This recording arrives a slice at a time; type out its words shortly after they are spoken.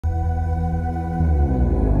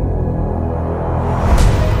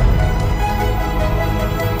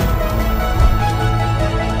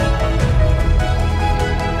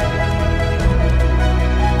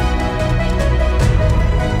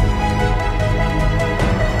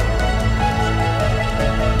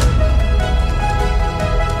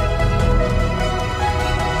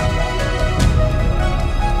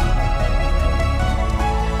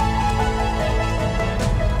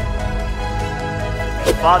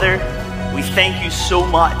Father, we thank you so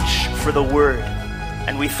much for the word.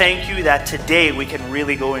 And we thank you that today we can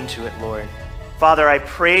really go into it, Lord. Father, I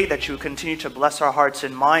pray that you continue to bless our hearts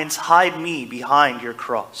and minds. Hide me behind your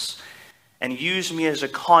cross and use me as a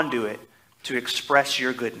conduit to express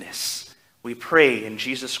your goodness. We pray in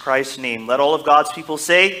Jesus Christ's name. Let all of God's people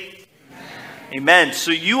say, Amen. Amen.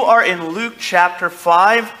 So you are in Luke chapter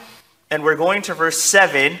 5, and we're going to verse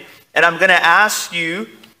 7. And I'm going to ask you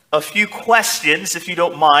a few questions, if you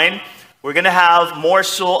don't mind. We're going to have more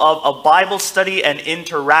so of a Bible study and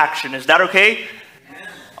interaction. Is that okay? Amen.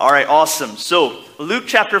 All right, awesome. So Luke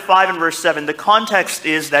chapter 5 and verse 7, the context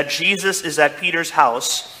is that Jesus is at Peter's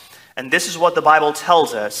house. And this is what the Bible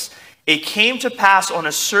tells us. It came to pass on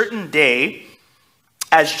a certain day,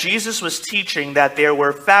 as Jesus was teaching, that there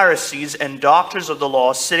were Pharisees and doctors of the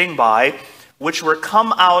law sitting by, which were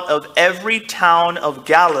come out of every town of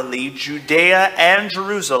Galilee, Judea, and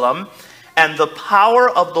Jerusalem, and the power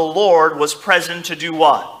of the Lord was present to do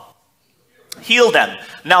what? Heal them.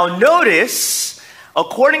 Now notice,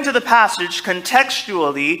 according to the passage,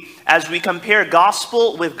 contextually, as we compare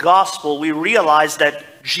gospel with gospel, we realize that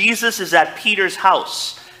Jesus is at Peter's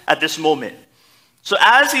house at this moment. So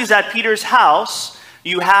as he's at Peter's house,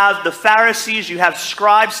 you have the Pharisees, you have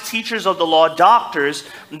scribes, teachers of the law, doctors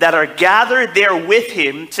that are gathered there with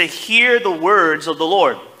him to hear the words of the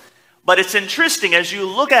Lord. But it's interesting, as you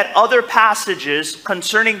look at other passages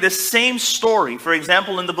concerning this same story, for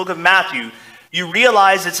example, in the book of Matthew, you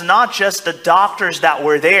realize it's not just the doctors that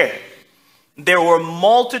were there. There were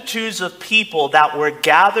multitudes of people that were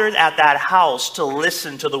gathered at that house to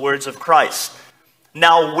listen to the words of Christ.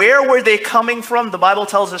 Now, where were they coming from? The Bible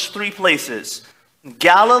tells us 3 places: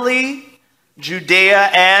 Galilee, Judea,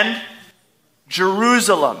 and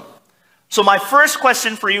Jerusalem. So my first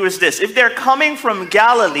question for you is this: if they're coming from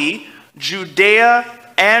Galilee,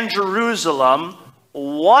 Judea, and Jerusalem,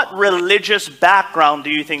 what religious background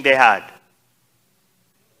do you think they had?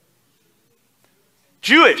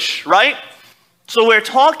 Jewish, right? So we're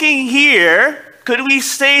talking here, could we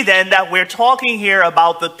say then that we're talking here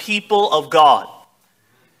about the people of God?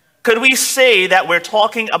 Could we say that we're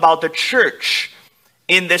talking about the church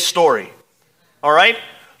in this story? All right?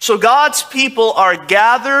 So God's people are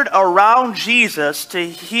gathered around Jesus to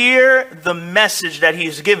hear the message that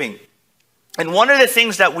he's giving. And one of the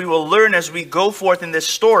things that we will learn as we go forth in this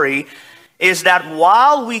story is that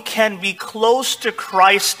while we can be close to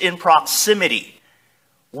Christ in proximity,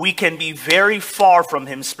 we can be very far from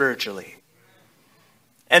him spiritually.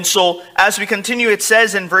 And so as we continue, it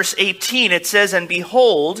says in verse 18, it says, "And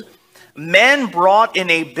behold, men brought in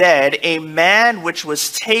a bed a man which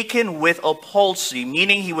was taken with a palsy,"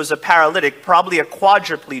 meaning he was a paralytic, probably a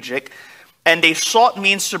quadriplegic, "and they sought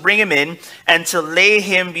means to bring him in and to lay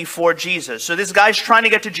him before Jesus." So this guy's trying to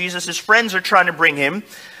get to Jesus. His friends are trying to bring him.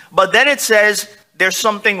 But then it says there's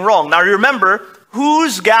something wrong. Now remember,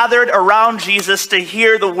 who's gathered around Jesus to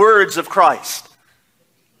hear the words of Christ?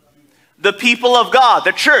 The people of God,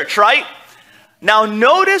 the church, right? Now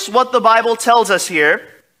notice what the Bible tells us here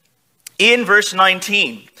in verse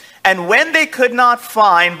 19. "And when they could not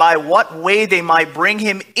find by what way they might bring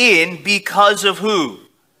him in," because of who?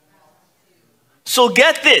 So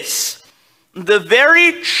get this. The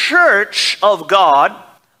very church of God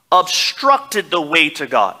obstructed the way to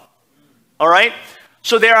God. All right?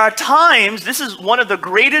 So there are times, this is one of the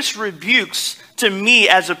greatest rebukes to me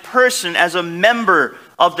as a person, as a member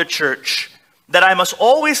of the church, that I must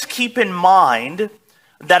always keep in mind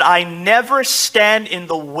that I never stand in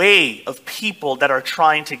the way of people that are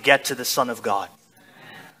trying to get to the Son of God.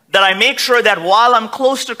 That I make sure that while I'm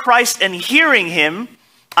close to Christ and hearing him,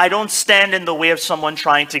 I don't stand in the way of someone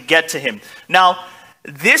trying to get to him. Now,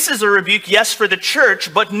 this is a rebuke, yes, for the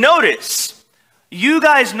church, but notice, you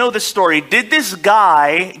guys know the story. Did this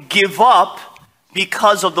guy give up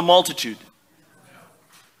because of the multitude?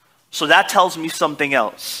 So that tells me something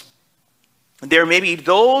else. There may be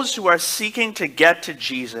those who are seeking to get to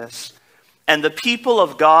Jesus, and the people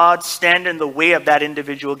of God stand in the way of that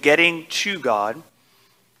individual getting to God,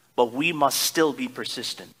 but we must still be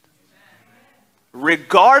persistent.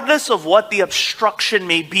 Regardless of what the obstruction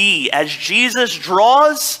may be, as Jesus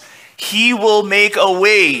draws, he will make a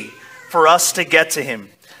way for us to get to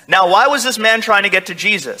him. Now, why was this man trying to get to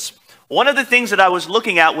Jesus? One of the things that I was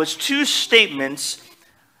looking at was 2 statements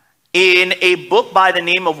in a book by the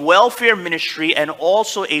name of Welfare Ministry, and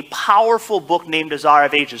also a powerful book named Desire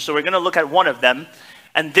of Ages. So we're going to look at one of them.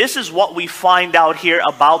 And this is what we find out here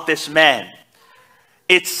about this man.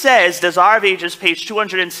 It says, Desire of Ages, page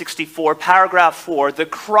 264, paragraph 4, "The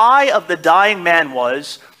cry of the dying man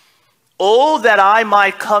was, 'Oh, that I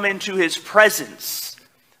might come into his presence,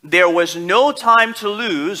 There was no time to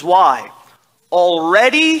lose. Why?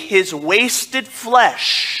 Already his wasted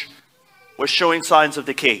flesh was showing signs of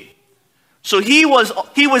decay. So he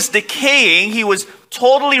was decaying, he was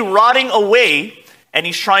totally rotting away, and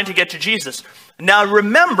he's trying to get to Jesus. Now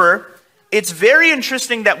remember, it's very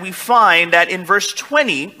interesting that we find that in verse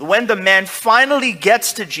 20, when the man finally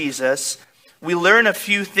gets to Jesus, we learn a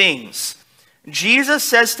few things. Jesus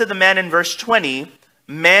says to the man in verse 20,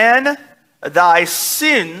 "Man, thy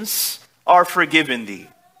sins are forgiven thee."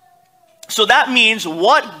 So that means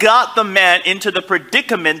what got the man into the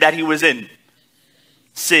predicament that he was in?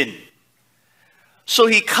 Sin. So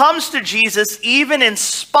he comes to Jesus even in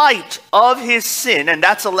spite of his sin, and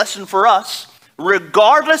that's a lesson for us.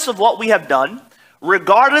 Regardless of what we have done,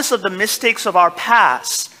 regardless of the mistakes of our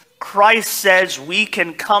past, Christ says we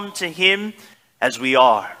can come to him as we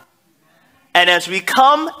are. And as we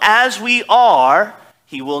come as we are,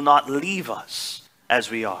 he will not leave us as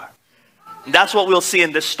we are. And that's what we'll see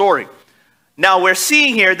in this story. Now we're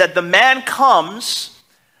seeing here that the man comes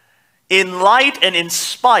in light and in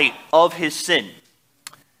spite of his sin.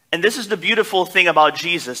 And this is the beautiful thing about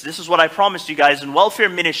Jesus. This is what I promised you guys in welfare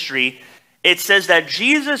ministry. It says that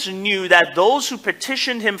Jesus knew that those who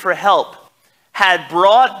petitioned him for help had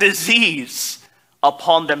brought disease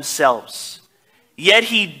upon themselves. Yet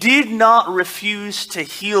he did not refuse to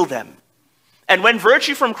heal them. And when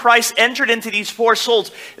virtue from Christ entered into these poor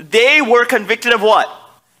souls, they were convicted of what?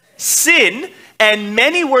 Sin. And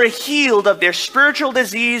many were healed of their spiritual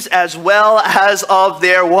disease as well as of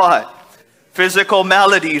their what? Physical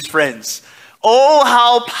maladies, friends. Oh,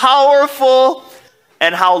 how powerful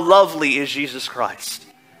and how lovely is Jesus Christ.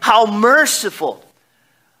 How merciful.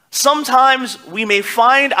 Sometimes we may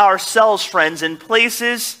find ourselves, friends, in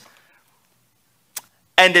places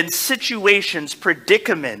and in situations,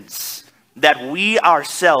 predicaments that we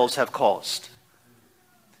ourselves have caused.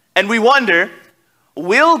 And we wonder,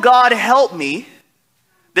 will God help me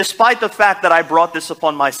despite the fact that I brought this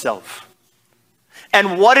upon myself?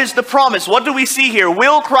 And what is the promise? What do we see here?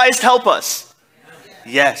 Will Christ help us?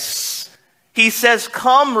 Yes. He says,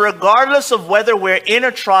 come regardless of whether we're in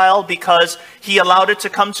a trial because he allowed it to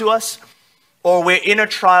come to us, or we're in a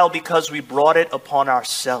trial because we brought it upon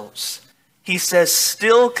ourselves. He says,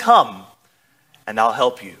 still come and I'll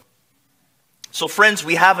help you. So friends,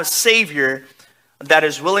 we have a Savior that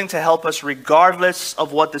is willing to help us regardless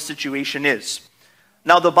of what the situation is.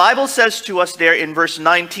 Now the Bible says to us there in verse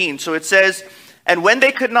 19, so it says, and when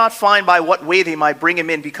they could not find by what way they might bring him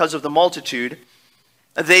in because of the multitude,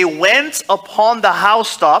 they went upon the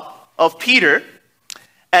housetop of Peter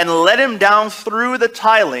and let him down through the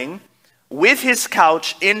tiling with his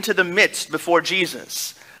couch into the midst before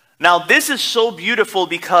Jesus. Now this is so beautiful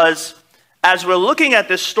because as we're looking at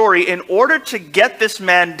this story, in order to get this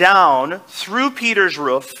man down through Peter's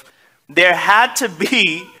roof, there had to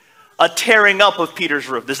be a tearing up of Peter's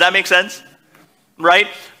roof. Does that make sense? Right?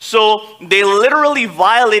 So they literally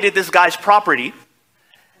violated this guy's property,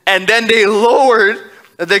 and then they lowered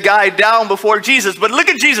the guy down before Jesus. But look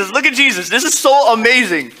at Jesus, look at Jesus. This is so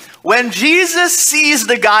amazing. When Jesus sees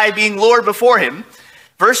the guy being lowered before him,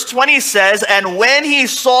 verse 20 says, and when he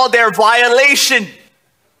saw their violation,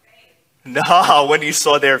 when he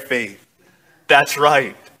saw their faith. That's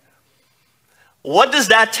right. What does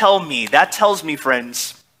that tell me? That tells me,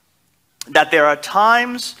 friends, that there are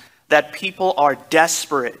times that people are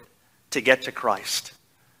desperate to get to Christ.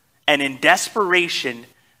 And in desperation,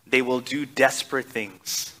 they will do desperate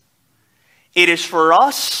things. It is for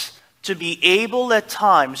us to be able at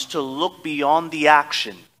times to look beyond the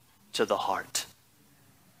action to the heart.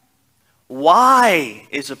 Why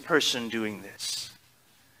is a person doing this?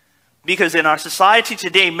 Because in our society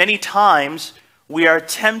today, many times we are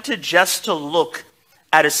tempted just to look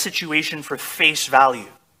at a situation for face value.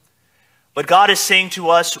 But God is saying to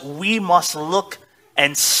us, we must look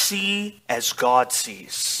and see as God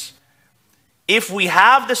sees. If we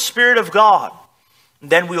have the Spirit of God,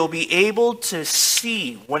 then we will be able to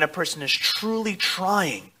see when a person is truly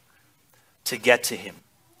trying to get to him.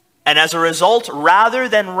 And as a result, rather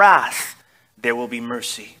than wrath, there will be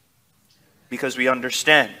mercy. Because we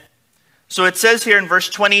understand. So it says here in verse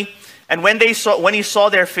 20, and when he saw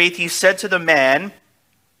their faith, he said to the man,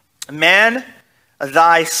 man,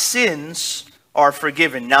 thy sins are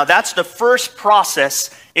forgiven. Now that's the first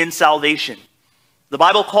process in salvation. The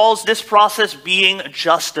Bible calls this process being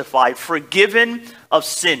justified, forgiven of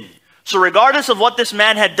sin. So regardless of what this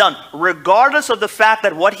man had done, regardless of the fact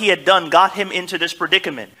that what he had done got him into this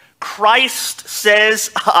predicament, Christ says,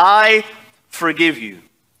 I forgive you.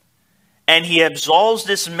 And he absolves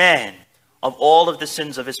this man of all of the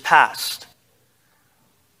sins of his past.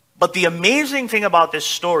 But the amazing thing about this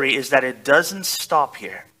story is that it doesn't stop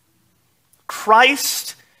here.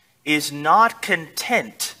 Christ is not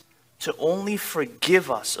content to only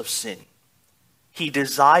forgive us of sin. He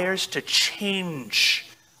desires to change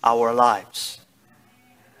our lives.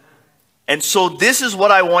 And so this is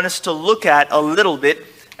what I want us to look at a little bit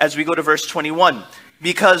as we go to verse 21.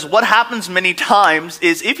 Because what happens many times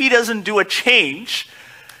is if he doesn't do a change,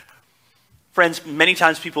 friends, many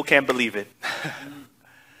times people can't believe it.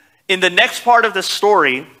 In the next part of the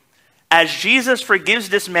story, as Jesus forgives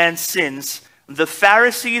this man's sins, the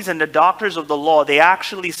Pharisees and the doctors of the law, they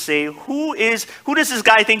actually say, who does this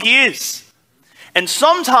guy think he is? And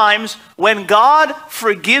sometimes when God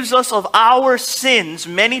forgives us of our sins,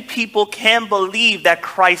 many people can't believe that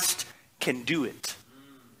Christ can do it.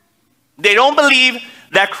 They don't believe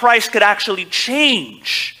that Christ could actually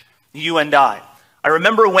change you and I. I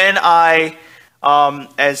remember when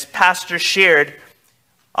as Pastor shared,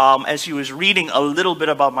 as he was reading a little bit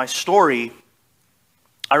about my story,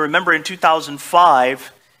 I remember in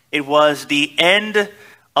 2005, it was the end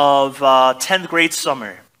of 10th grade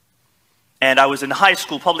summer. And I was in high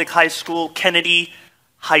school, public high school, Kennedy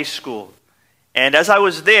High School. And as I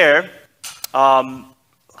was there,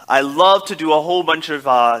 I loved to do a whole bunch of,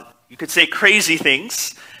 you could say, crazy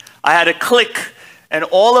things. I had a clique, and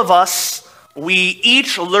all of us, we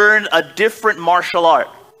each learned a different martial art.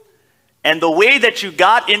 And the way that you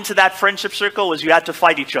got into that friendship circle was you had to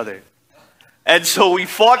fight each other. And so we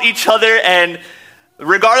fought each other, and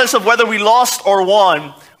regardless of whether we lost or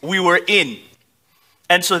won, we were in.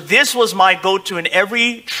 And so this was my go-to in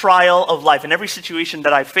every trial of life, in every situation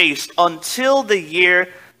that I faced, until the year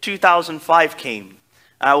 2005 came.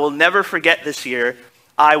 I will never forget this year.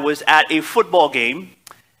 I was at a football game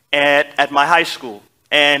at my high school.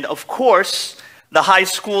 And of course, the high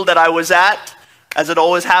school that I was at, as it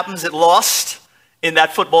always happens, it lost in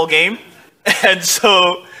that football game. And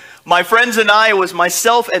so my friends and I, it was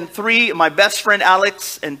myself and my best friend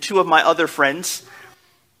Alex and two of my other friends.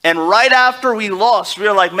 And right after we lost, we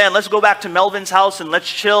were like, man, let's go back to Melvin's house and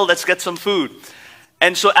let's chill, let's get some food.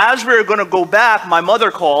 And so as we were going to go back, my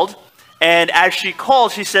mother called. And as she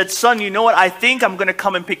called, she said, son, you know what? I think I'm going to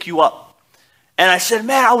come and pick you up. And I said,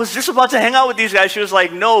 man, I was just about to hang out with these guys. She was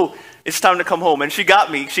like, no, it's time to come home. And she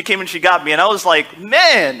got me. She came and she got me. And I was like,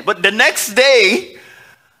 man. But the next day,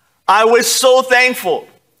 I was so thankful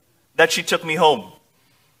that she took me home.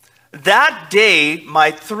 That day,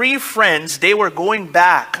 my three friends, they were going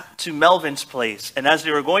back to Melvin's place. And as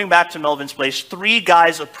they were going back to Melvin's place, three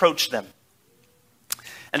guys approached them.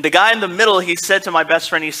 And the guy in the middle, he said to my best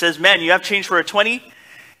friend, he says, man, you have change for a 20?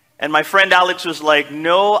 And my friend Alex was like,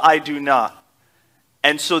 no, I do not.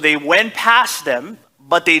 And so they went past them,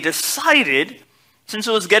 but they decided, since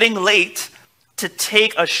it was getting late, to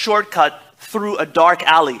take a shortcut through a dark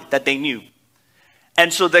alley that they knew.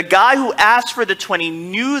 And so the guy who asked for the 20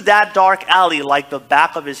 knew that dark alley like the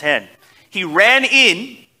back of his hand. He ran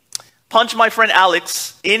in, punched my friend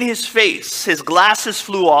Alex in his face. His glasses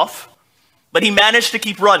flew off, but he managed to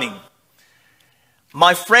keep running.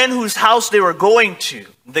 My friend whose house they were going to,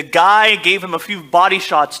 the guy gave him a few body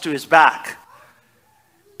shots to his back.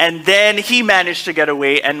 And then he managed to get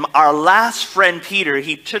away. And our last friend, Peter,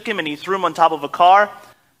 he took him and he threw him on top of a car,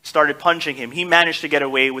 started punching him. He managed to get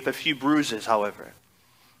away with a few bruises, however.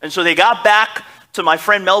 And so they got back to my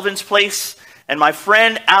friend Melvin's place, and my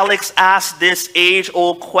friend Alex asked this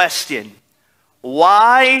age-old question: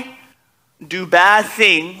 why do bad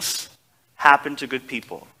things happen to good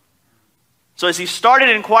people? So as he started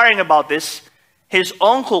inquiring about this, his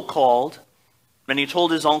uncle called, and he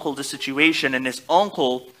told his uncle the situation, and his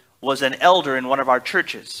uncle was an elder in one of our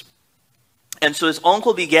churches. And so his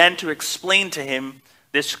uncle began to explain to him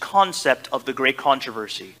this concept of the great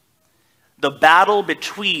controversy, the battle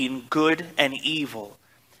between good and evil,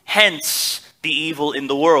 hence the evil in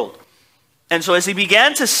the world. And so as he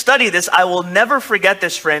began to study this, I will never forget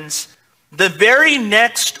this, friends. The very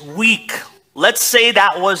next week, let's say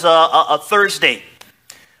that was a Thursday,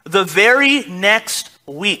 the very next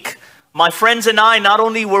week, my friends and I, not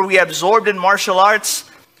only were we absorbed in martial arts,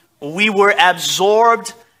 we were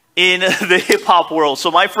absorbed in the hip-hop world.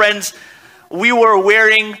 So my friends, we were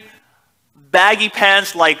wearing baggy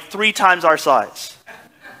pants like 3 times our size.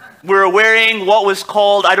 We were wearing what was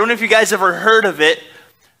called, I don't know if you guys ever heard of it,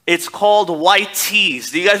 it's called white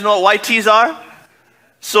tees. Do you guys know what white tees are?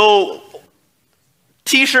 So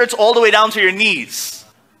t-shirts all the way down to your knees,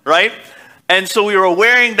 right? And so we were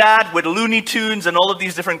wearing that with Looney Tunes and all of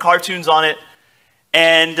these different cartoons on it.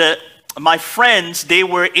 And my friends, they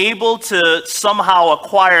were able to somehow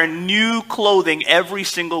acquire new clothing every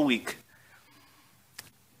single week.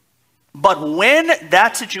 But when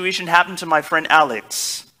that situation happened to my friend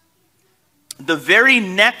Alex, the very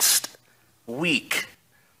next week,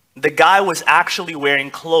 the guy was actually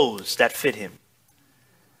wearing clothes that fit him.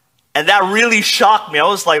 And that really shocked me. I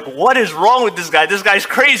was like, what is wrong with this guy? This guy's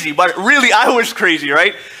crazy. But really, I was crazy,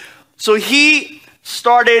 right? So he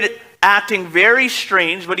started acting very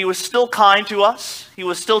strange, but he was still kind to us. He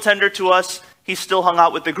was still tender to us. He still hung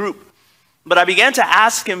out with the group. But I began to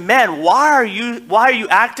ask him, man, why are you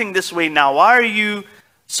acting this way now? Why are you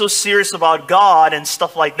so serious about God and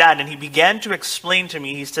stuff like that? And he began to explain to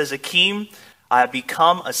me. He says, Akeem, I have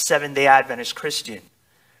become a Seventh-day Adventist Christian.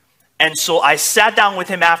 And so I sat down with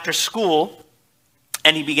him after school,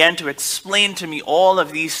 and he began to explain to me all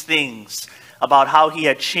of these things about how he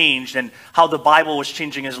had changed and how the Bible was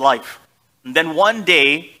changing his life. And then one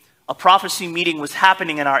day, a prophecy meeting was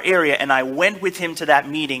happening in our area, and I went with him to that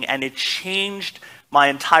meeting, and it changed my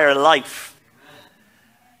entire life.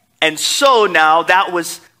 And so now, that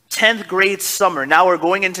was 10th grade summer. Now we're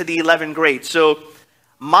going into the 11th grade. So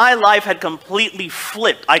my life had completely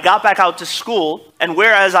flipped. I got back out to school, and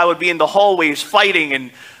whereas I would be in the hallways fighting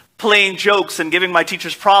and playing jokes and giving my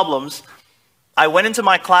teachers problems, I went into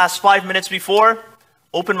my class 5 minutes before,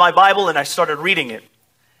 opened my Bible, and I started reading it.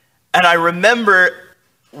 And I remember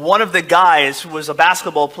one of the guys who was a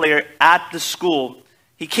basketball player at the school,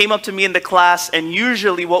 he came up to me in the class, and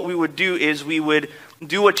usually what we would do is we would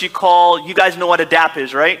do what you guys know what a dap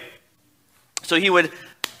is, right? So he would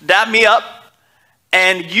dap me up,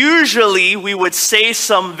 and usually we would say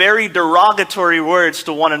some very derogatory words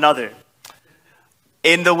to one another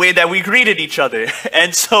in the way that we greeted each other.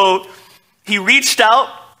 And so he reached out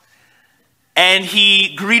and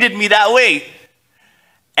he greeted me that way.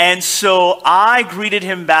 And so I greeted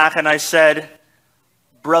him back and I said,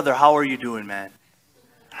 brother, how are you doing, man?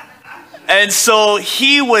 And so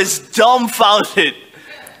he was dumbfounded.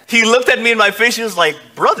 He looked at me in my face. He was like,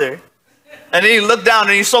 brother? And then he looked down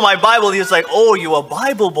and he saw my Bible. He was like, oh, you a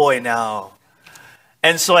Bible boy now.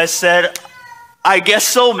 And so I said, I guess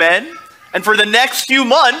so, man. And for the next few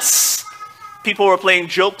months, people were playing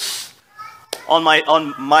jokes on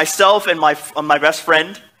myself and on my best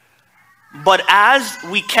friend. But as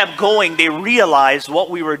we kept going, they realized what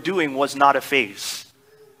we were doing was not a phase.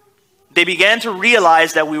 They began to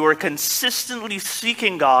realize that we were consistently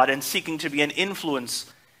seeking God and seeking to be an influence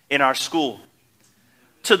in our school.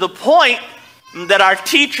 To the point that our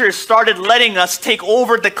teachers started letting us take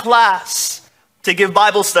over the class to give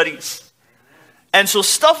Bible studies. And so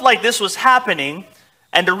stuff like this was happening.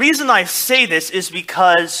 And the reason I say this is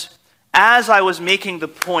because as I was making the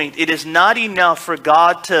point, it is not enough for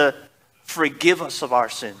God to forgive us of our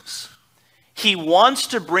sins. He wants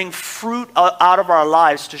to bring fruit out of our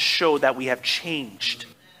lives to show that we have changed.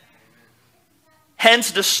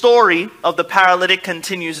 Hence, the story of the paralytic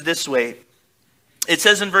continues this way. It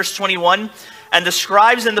says in verse 21, and the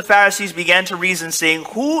scribes and the Pharisees began to reason, saying,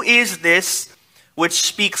 who is this which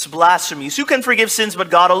speaks blasphemies? Who can forgive sins but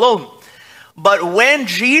God alone? But when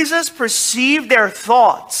Jesus perceived their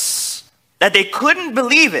thoughts, that they couldn't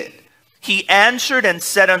believe it, he answered and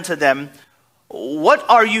said unto them, what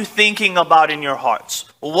are you thinking about in your hearts?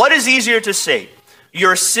 What is easier to say?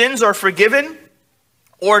 Your sins are forgiven,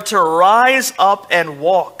 or to rise up and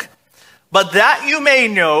walk? But that you may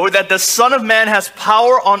know that the Son of Man has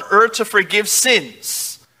power on earth to forgive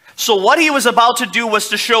sins. So what he was about to do was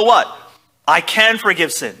to show what? I can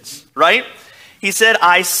forgive sins, right? He said,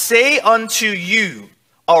 I say unto you,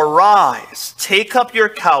 arise, take up your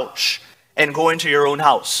couch, and go into your own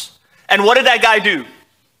house. And what did that guy do?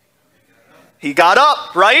 He got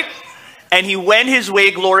up, right? And he went his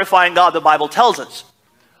way glorifying God, the Bible tells us.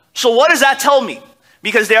 So what does that tell me?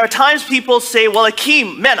 Because there are times people say, well,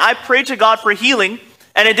 Akeem, man, I prayed to God for healing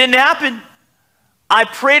and it didn't happen. I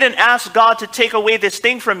prayed and asked God to take away this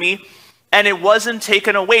thing from me and it wasn't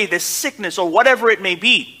taken away, this sickness or whatever it may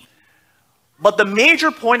be. But the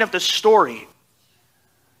major point of the story,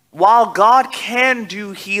 while God can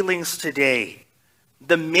do healings today,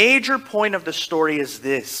 the major point of the story is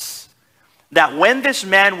this, that when this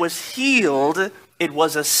man was healed, it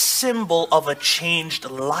was a symbol of a changed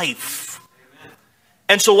life.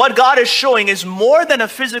 And so what God is showing is more than a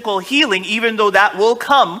physical healing, even though that will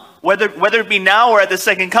come, whether it be now or at the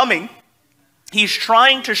second coming. He's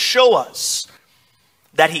trying to show us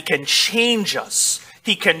that he can change us.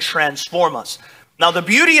 He can transform us. Now the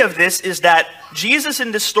beauty of this is that Jesus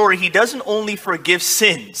in this story, he doesn't only forgive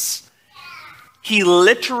sins. He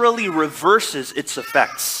literally reverses its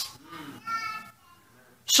effects.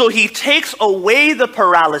 So he takes away the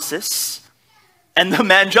paralysis and the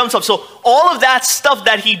man jumps up. So all of that stuff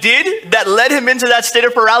that he did that led him into that state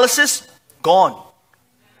of paralysis, gone.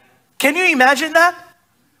 Can you imagine that?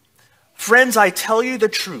 Friends, I tell you the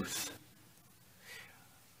truth.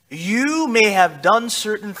 You may have done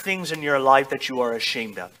certain things in your life that you are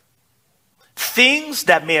ashamed of. Things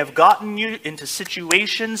that may have gotten you into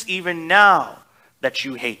situations even now that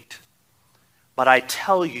you hate. But I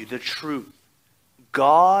tell you the truth.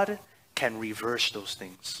 God can reverse those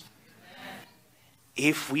things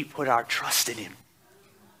if we put our trust in him.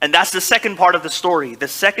 And that's the second part of the story. The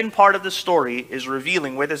second part of the story is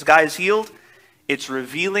revealing where this guy is healed. It's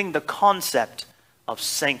revealing the concept of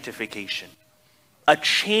sanctification. A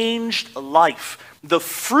changed life. The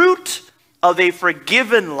fruit of a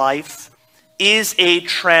forgiven life is a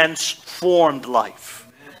transformed life.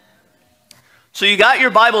 So you got your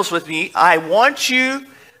Bibles with me. I want you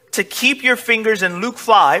to keep your fingers in Luke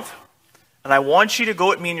 5. And I want you to go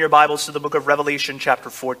with me in your Bibles to the book of Revelation chapter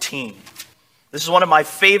 14. This is one of my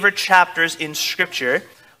favorite chapters in Scripture.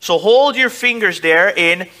 So hold your fingers there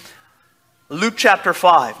in Luke chapter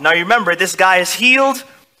 5. Now remember, this guy is healed,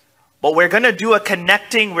 but we're going to do a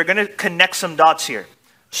connecting. We're going to connect some dots here.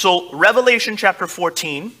 So Revelation chapter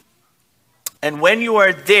 14. And when you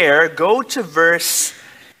are there, go to verse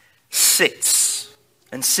 6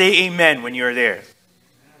 and say amen when you're there.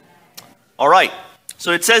 All right.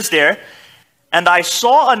 So it says there, "And I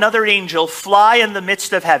saw another angel fly in the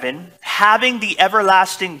midst of heaven, having the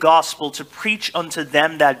everlasting gospel to preach unto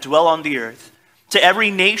them that dwell on the earth, to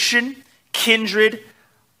every nation, kindred,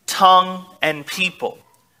 tongue, and people."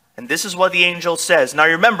 And this is what the angel says. Now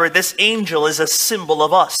remember, this angel is a symbol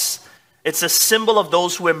of us. It's a symbol of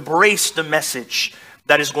those who embrace the message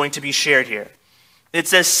that is going to be shared here. It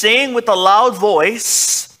says, "Saying with a loud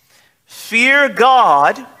voice, fear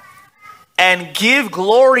God and give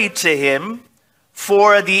glory to him,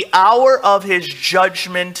 for the hour of his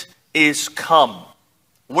judgment is come.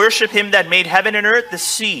 Worship him that made heaven and earth, the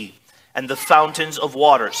sea, and the fountains of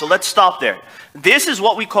water." So let's stop there. This is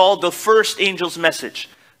what we call the first angel's message.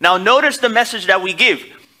 Now notice the message that we give.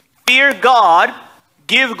 Fear God,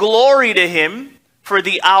 give glory to him, for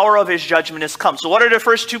the hour of his judgment is come. So what are the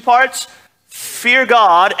first two parts? Fear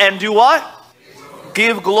God and do what?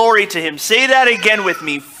 Give glory to him. Say that again with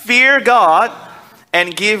me. Fear God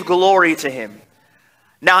and give glory to him.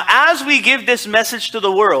 Now, as we give this message to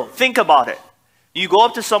the world, think about it. You go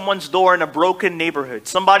up to someone's door in a broken neighborhood.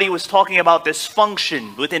 Somebody was talking about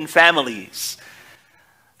dysfunction within families,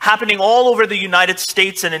 happening all over the United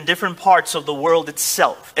States and in different parts of the world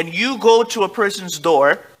itself. And you go to a person's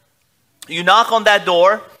door, you knock on that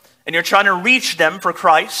door, and you're trying to reach them for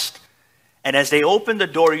Christ. And as they open the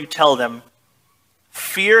door, you tell them,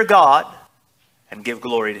 fear God and give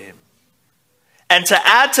glory to him. And to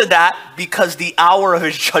add to that, because the hour of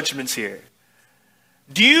his judgment's here.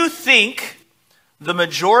 Do you think the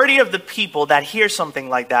majority of the people that hear something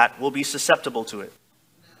like that will be susceptible to it?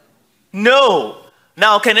 No.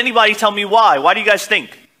 Now, can anybody tell me why? Why do you guys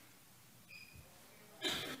think?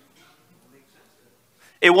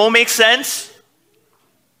 It won't make sense?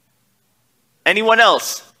 Anyone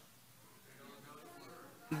else?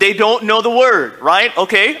 They don't know the word, right?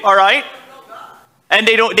 Okay, all right. And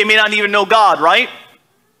they may not even know God, right?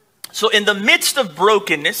 So in the midst of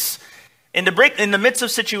brokenness, in the midst of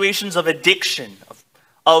situations of addiction,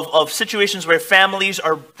 of situations where families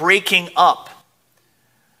are breaking up,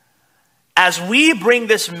 as we bring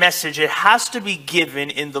this message, it has to be given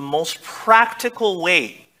in the most practical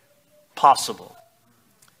way possible.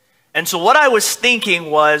 And so what I was thinking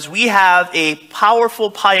was, we have a powerful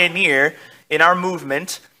pioneer in our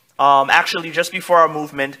movement, actually just before our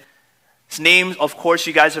movement. His name, of course,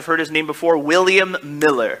 you guys have heard his name before, William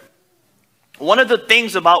Miller. One of the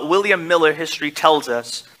things about William Miller, history tells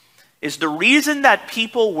us, is the reason that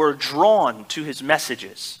people were drawn to his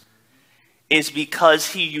messages is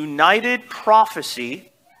because he united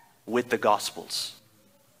prophecy with the Gospels.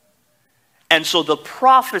 And so the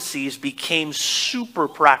prophecies became super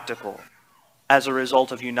practical as a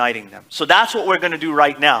result of uniting them. So that's what we're going to do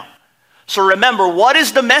right now. So remember, what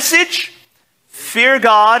is the message? Fear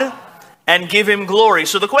God and give him glory.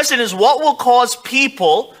 So the question is, what will cause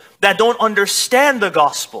people that don't understand the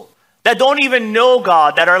gospel, that don't even know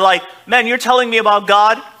God, that are like, man, you're telling me about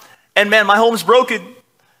God, and man, my home's broken.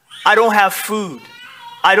 I don't have food.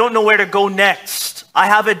 I don't know where to go next. I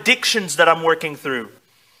have addictions that I'm working through.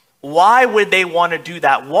 Why would they want to do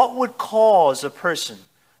that? What would cause a person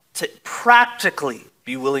to practically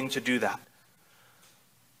be willing to do that?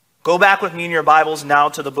 Go back with me in your Bibles now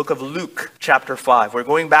to the book of Luke, chapter 5. We're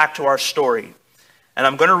going back to our story. And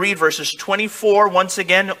I'm going to read verses 24 once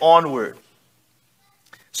again onward.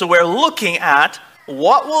 So we're looking at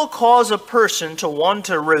what will cause a person to want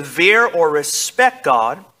to revere or respect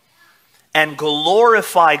God, and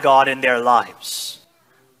glorify God in their lives.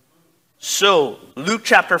 So, Luke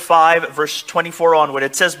chapter 5, verse 24 onward,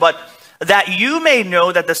 it says, "But that you may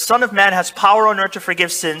know that the Son of Man has power on earth to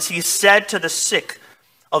forgive sins, he said to the sick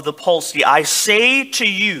of the palsy, I say to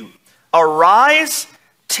you, arise,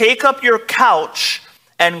 take up your couch,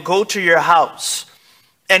 and go to your house.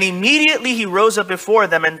 And immediately he rose up before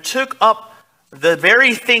them and took up the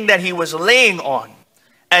very thing that he was laying on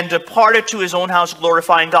and departed to his own house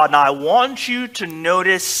glorifying God." Now I want you to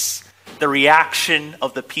notice the reaction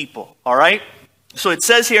of the people, all right? So it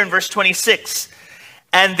says here in verse 26,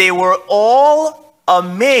 "And they were all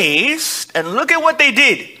amazed," and look at what they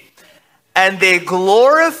did, "and they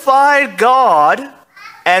glorified God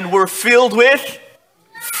and were filled with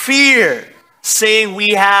fear, saying, we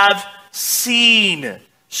have seen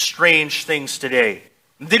strange things today."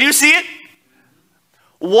 Did you see it?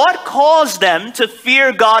 What caused them to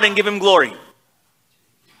fear God and give him glory?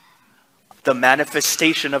 The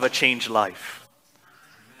manifestation of a changed life.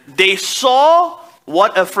 They saw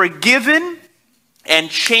what a forgiven and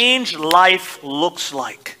changed life looks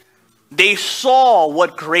like. They saw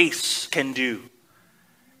what grace can do.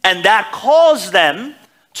 And that caused them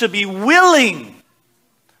to be willing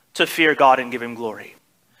to fear God and give him glory.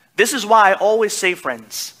 This is why I always say,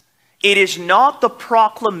 friends, it is not the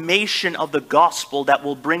proclamation of the gospel that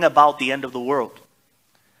will bring about the end of the world.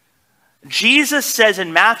 Jesus says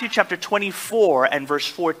in Matthew chapter 24 and verse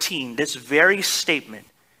 14, this very statement.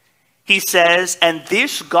 He says, "And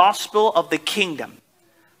this gospel of the kingdom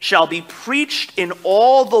shall be preached in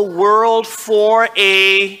all the world for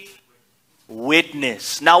a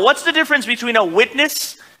witness." Now, what's the difference between a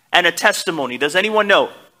witness and a testimony? Does anyone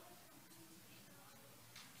know?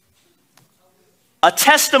 A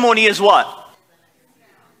testimony is what?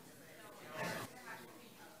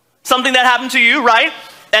 Something that happened to you, right?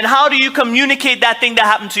 And how do you communicate that thing that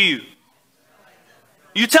happened to you?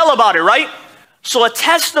 You tell about it, right? So a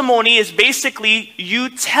testimony is basically you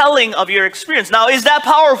telling of your experience. Now, is that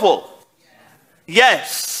powerful?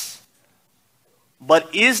 Yes.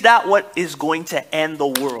 But is that what is going to end the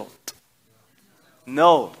world?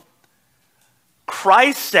 No.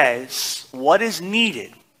 Christ says what is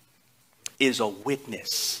needed is a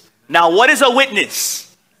witness. Now, what is a witness?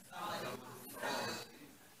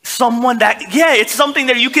 Someone that, yeah, it's something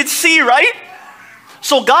that you can see, right?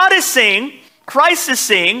 So God is saying, Christ is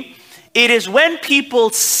saying, it is when people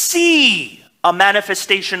see a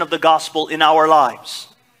manifestation of the gospel in our lives.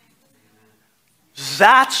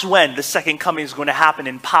 That's when the second coming is going to happen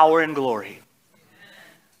in power and glory.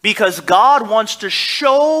 Because God wants to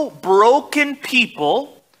show broken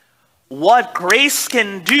people what grace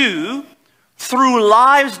can do through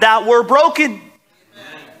lives that were broken.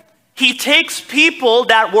 He takes people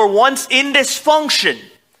that were once in dysfunction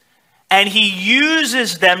and he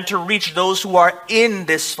uses them to reach those who are in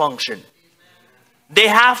dysfunction. They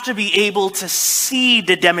have to be able to see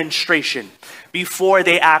the demonstration before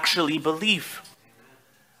they actually believe.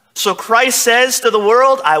 So Christ says to the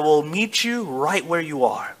world, I will meet you right where you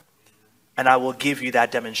are and I will give you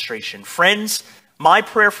that demonstration. Friends, my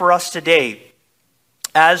prayer for us today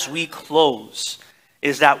as we close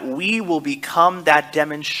is that we will become that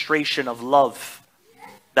demonstration of love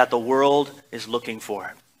that the world is looking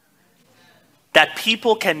for. That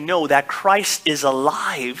people can know that Christ is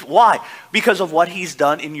alive. Why? Because of what he's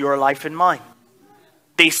done in your life and mine.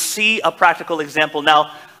 They see a practical example.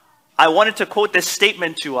 Now, I wanted to quote this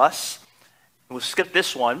statement to us. We'll skip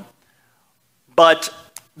this one. But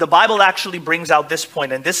the Bible actually brings out this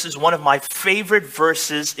point, and this is one of my favorite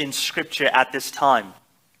verses in Scripture at this time.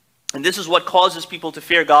 And this is what causes people to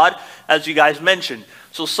fear God, as you guys mentioned.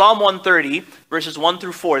 So Psalm 130, verses 1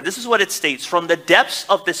 through 4, this is what it states. "From the depths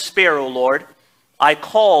of despair, O Lord, I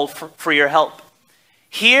call for your help.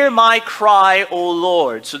 Hear my cry, O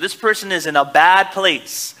Lord." So this person is in a bad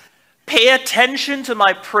place. "Pay attention to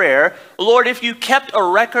my prayer. Lord, if you kept a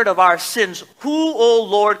record of our sins, who, O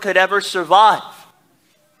Lord, could ever survive?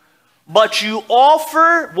 But you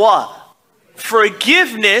offer what?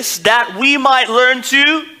 Forgiveness that we might learn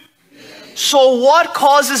to." So what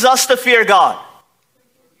causes us to fear God?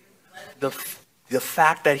 The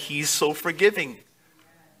fact that he's so forgiving.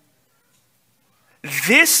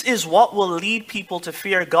 This is what will lead people to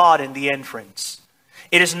fear God in the end, friends.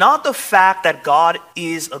 It is not the fact that God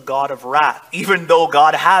is a God of wrath, even though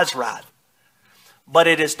God has wrath. But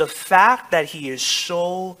it is the fact that he is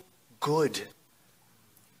so good.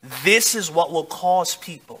 This is what will cause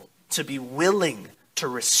people to be willing to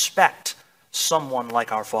respect someone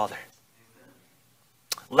like our Father.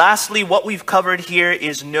 Lastly, what we've covered here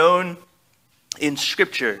is known in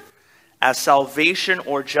Scripture as salvation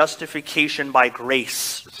or justification by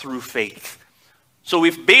grace through faith. So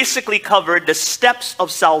we've basically covered the steps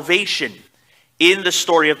of salvation in the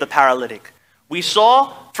story of the paralytic. We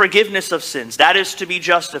saw forgiveness of sins, that is to be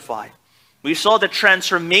justified. We saw the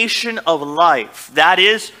transformation of life, that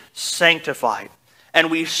is sanctified. And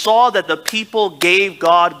we saw that the people gave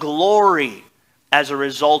God glory as a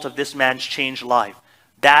result of this man's changed life.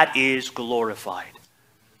 That is glorified.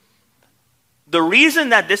 The reason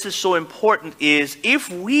that this is so important is if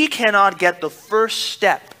we cannot get the first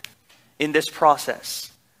step in this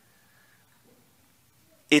process,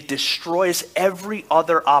 it destroys every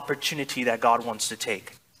other opportunity that God wants to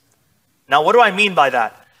take. Now, what do I mean by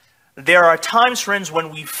that? There are times, friends,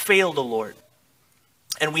 when we fail the Lord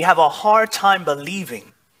and we have a hard time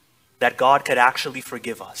believing that God could actually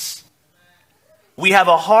forgive us. We have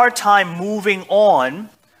a hard time moving on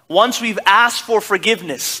once we've asked for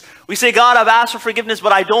forgiveness. We say, God, I've asked for forgiveness,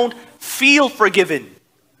 but I don't feel forgiven.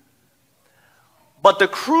 But the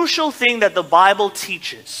crucial thing that the Bible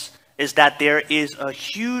teaches is that there is a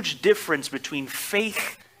huge difference between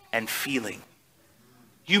faith and feeling.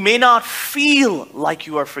 You may not feel like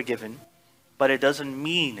you are forgiven, but it doesn't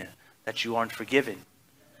mean that you aren't forgiven.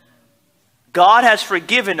 God has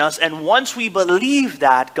forgiven us, and once we believe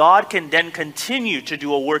that, God can then continue to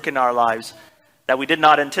do a work in our lives that we did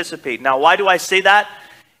not anticipate. Now, why do I say that?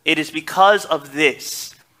 It is because of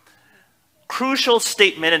this crucial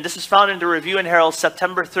statement, and this is found in the Review and Herald,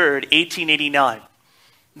 September 3rd, 1889.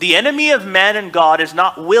 The enemy of man and God is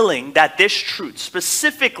not willing that this truth,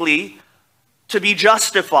 specifically to be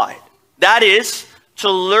justified, that is, to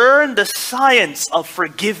learn the science of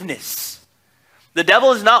forgiveness. The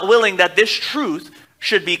devil is not willing that this truth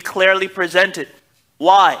should be clearly presented.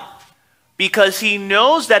 Why? Because he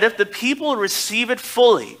knows that if the people receive it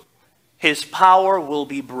fully, his power will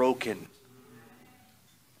be broken.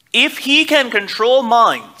 If he can control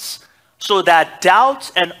minds so that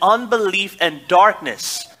doubt and unbelief and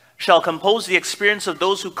darkness shall compose the experience of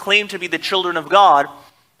those who claim to be the children of God,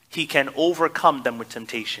 he can overcome them with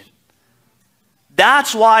temptation.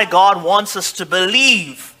 That's why God wants us to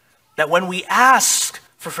believe that when we ask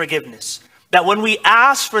for forgiveness, that when we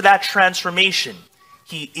ask for that transformation,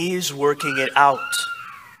 he is working it out.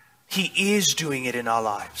 He is doing it in our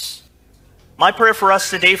lives. My prayer for us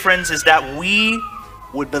today, friends, is that we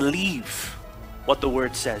would believe what the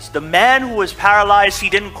word says. The man who was paralyzed, he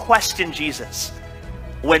didn't question Jesus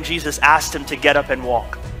when Jesus asked him to get up and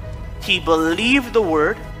walk. He believed the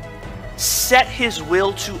word, set his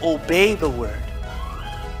will to obey the word,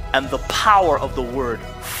 and the power of the word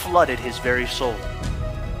flooded his very soul.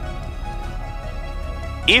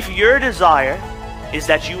 If your desire is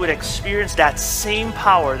that you would experience that same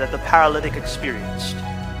power that the paralytic experienced,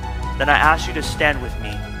 then I ask you to stand with me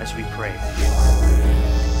as we pray.